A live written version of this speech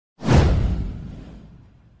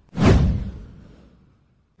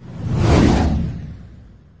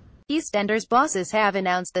EastEnders bosses have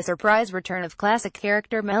announced the surprise return of classic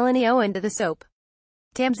character Melanie Owen to the soap.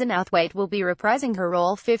 Tamsin Outhwaite will be reprising her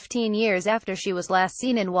role 15 years after she was last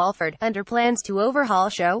seen in Walford, under plans to overhaul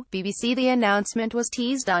show, BBC. The announcement was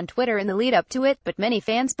teased on Twitter in the lead-up to it, but many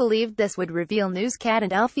fans believed this would reveal newscat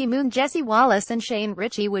and Alfie Moon Jessie Wallace and Shane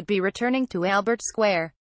Ritchie would be returning to Albert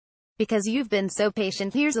Square. Because you've been so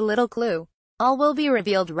patient, here's a little clue. All will be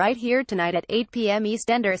revealed right here tonight at 8 p.m.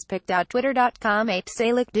 EastEnders picked out Twitter.com 8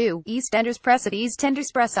 Salic do. EastEnders press at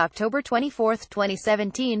EastEnders press October 24,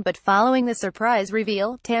 2017. But following the surprise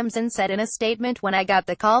reveal, Tamsin said in a statement, "When I got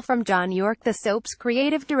the call from John York, the soap's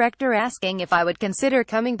creative director, asking if I would consider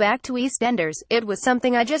coming back to EastEnders, it was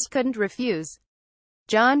something I just couldn't refuse.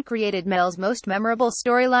 John created Mel's most memorable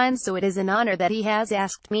storylines, so it is an honor that he has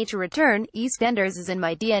asked me to return. EastEnders is in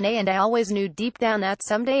my DNA, and I always knew deep down that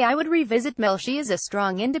someday I would revisit Mel. She is a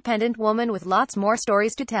strong, independent woman with lots more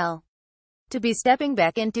stories to tell. To be stepping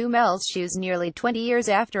back into Mel's shoes nearly 20 years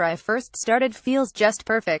after I first started feels just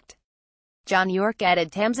perfect." John York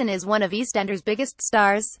added, "Tamsin is one of EastEnders' biggest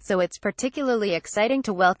stars, so it's particularly exciting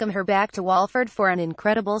to welcome her back to Walford for an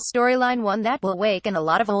incredible storyline, one that will awaken a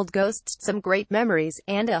lot of old ghosts, some great memories,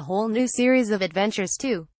 and a whole new series of adventures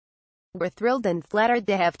too. We're thrilled and flattered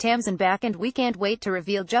to have Tamsin back, and we can't wait to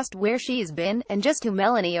reveal just where she's been, and just who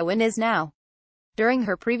Melanie Owen is now." During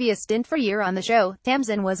her previous stint for a year on the show,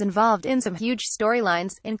 Tamsin was involved in some huge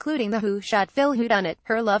storylines, including the Who Shot Phil whodunit,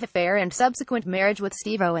 her love affair and subsequent marriage with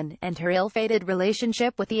Steve Owen, and her ill-fated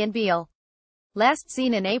relationship with Ian Beale. Last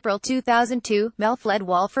seen in April 2002, Mel fled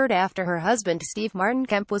Walford after her husband Steve Martin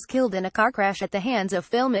Kemp was killed in a car crash at the hands of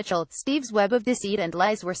Phil Mitchell. Steve's web of deceit and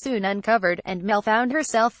lies were soon uncovered, and Mel found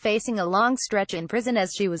herself facing a long stretch in prison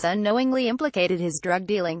as she was unknowingly implicated in his drug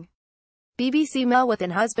dealing. BBC. Mel with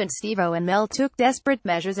and husband Steve Owen. Mel took desperate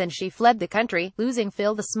measures and she fled the country, losing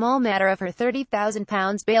Phil the small matter of her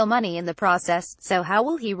 £30,000 bail money in the process. So how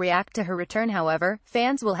will he react to her return? However,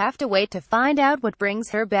 fans will have to wait to find out what brings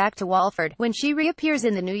her back to Walford when she reappears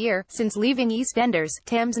in the new year. Since leaving EastEnders,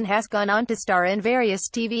 Tamsin has gone on to star in various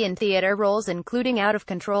TV and theatre roles, including Out of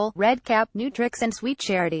Control, Red Cap, New Tricks and Sweet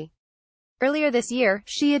Charity. Earlier this year,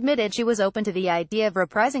 she admitted she was open to the idea of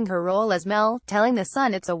reprising her role as Mel, telling The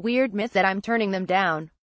Sun, "It's a weird myth that I'm turning them down.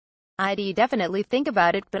 I'd definitely think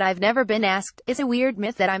about it, but I've never been asked. It's a weird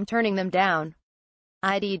myth that I'm turning them down.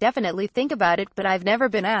 I'd definitely think about it, but I've never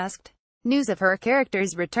been asked." News of her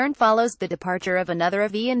character's return follows the departure of another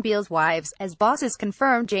of Ian Beale's wives, as bosses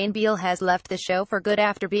confirmed Jane Beale has left the show for good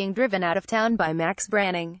after being driven out of town by Max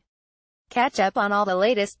Branning. Catch up on all the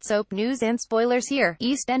latest soap news and spoilers here.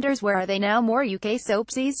 EastEnders, where are they now? More UK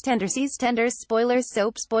soaps. EastEnders spoilers.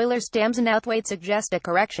 Soap spoilers. Tamsin Outhwaite suggest a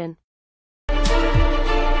correction.